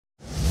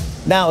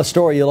Now a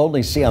story you'll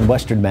only see on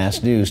Western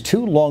Mass News.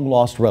 Two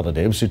long-lost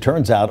relatives who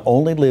turns out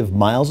only live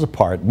miles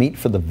apart meet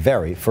for the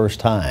very first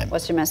time.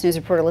 Western Mass News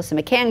reporter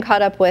Alyssa McCann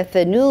caught up with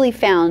the newly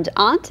found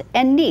aunt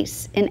and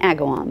niece in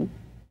Agawam.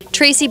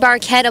 Tracy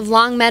Barquette of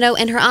Longmeadow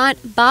and her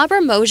aunt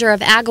Barbara Mosier of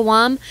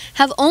Agawam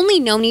have only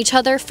known each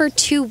other for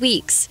 2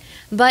 weeks,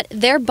 but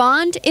their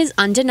bond is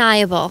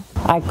undeniable.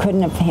 I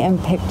couldn't have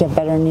handpicked a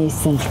better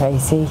niece than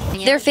Tracy.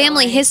 Their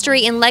family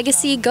history and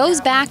legacy goes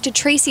back to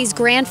Tracy's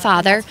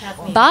grandfather,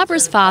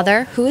 Barbara's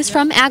father, who is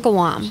from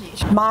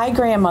Agawam. My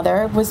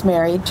grandmother was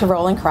married to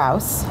Roland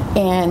Krause,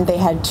 and they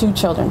had 2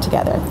 children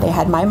together. They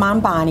had my mom,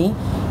 Bonnie,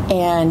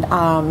 and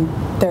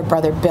her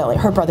brother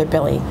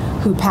Billy,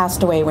 who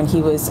passed away when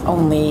he was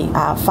only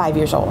 5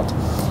 years old.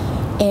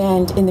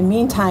 And in the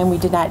meantime, we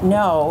did not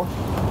know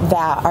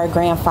that our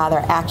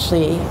grandfather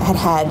actually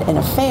had an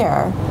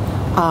affair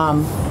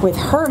with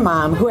her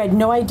mom, who had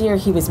no idea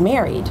he was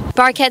married.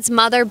 Barquette's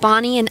mother,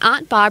 Bonnie, and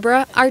Aunt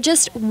Barbara are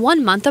just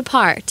 1 month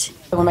apart.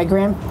 When my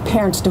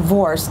grandparents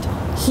divorced,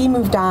 he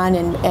moved on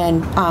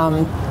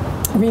and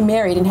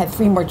remarried and had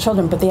 3 more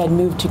children, but they had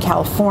moved to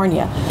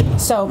California.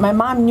 So my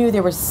mom knew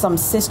there were some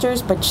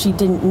sisters, but she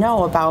didn't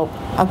know about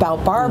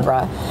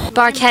Barbara.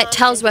 Barquette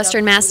tells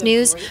Western Mass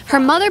News her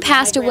mother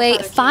passed away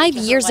 5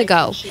 years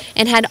ago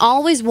and had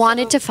always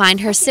wanted to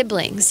find her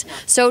siblings.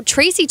 So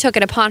Tracy took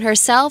it upon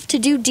herself to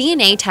do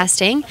DNA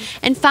testing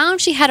and found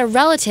she had a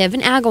relative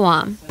in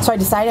Agawam. So I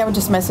decided I would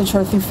just message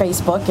her through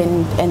Facebook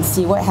and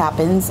see what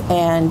happens.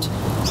 And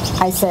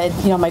I said,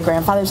 you know, my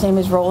grandfather's name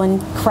is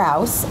Roland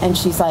Krause, and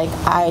she's like,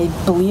 I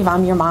believe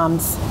I'm your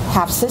mom's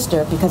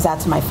half-sister because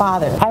that's my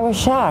father. I was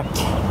shocked,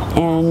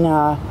 and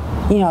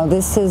you know,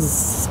 this is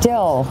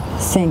still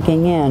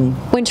sinking in.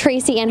 When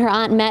Tracy and her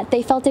aunt met,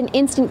 they felt an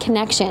instant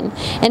connection,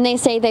 and they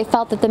say they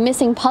felt that the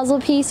missing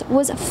puzzle piece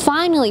was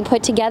finally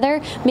put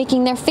together,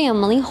 making their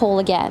family whole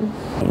again.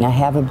 I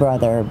have a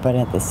brother, but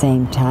at the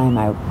same time,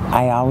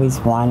 I always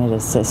wanted a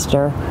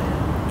sister,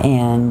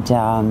 and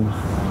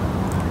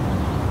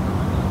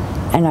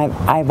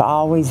I've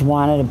always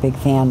wanted a big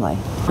family.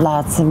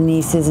 Lots of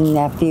nieces and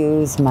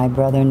nephews. My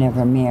brother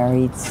never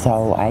married,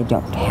 so I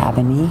don't have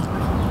any.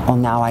 Well,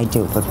 now I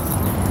do, but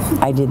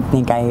I didn't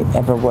think I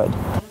ever would.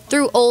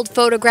 Through old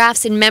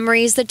photographs and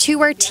memories, the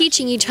two are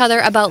teaching each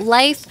other about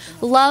life,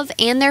 love,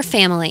 and their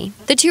family.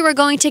 The two are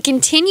going to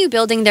continue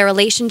building their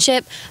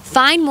relationship,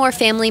 find more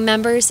family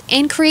members,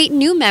 and create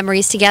new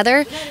memories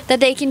together that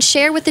they can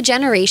share with the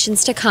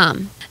generations to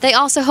come. They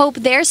also hope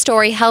their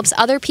story helps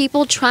other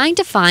people trying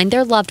to find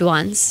their loved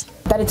ones.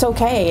 That it's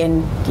okay,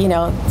 and you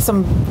know,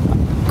 some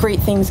great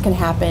things can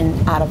happen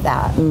out of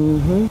that.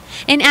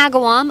 In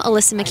Agawam,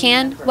 Alyssa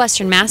McCann,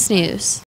 Western Mass News.